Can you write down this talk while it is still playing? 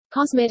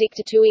Cosmetic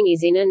tattooing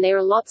is in, and there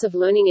are lots of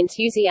learning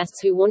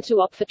enthusiasts who want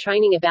to opt for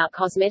training about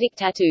cosmetic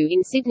tattoo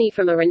in Sydney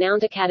from a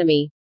renowned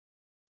academy.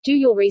 Do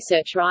your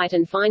research right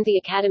and find the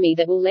academy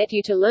that will let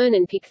you to learn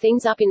and pick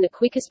things up in the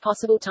quickest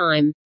possible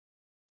time.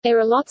 There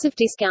are lots of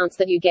discounts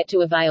that you get to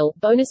avail,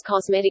 bonus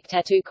cosmetic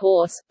tattoo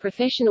course,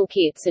 professional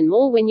kits and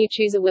more when you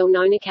choose a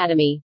well-known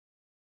academy.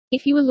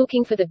 If you are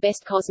looking for the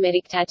best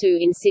cosmetic tattoo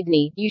in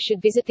Sydney, you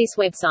should visit this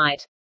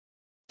website: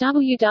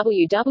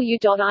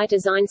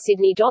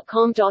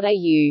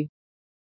 www.idesignSydney.com.au.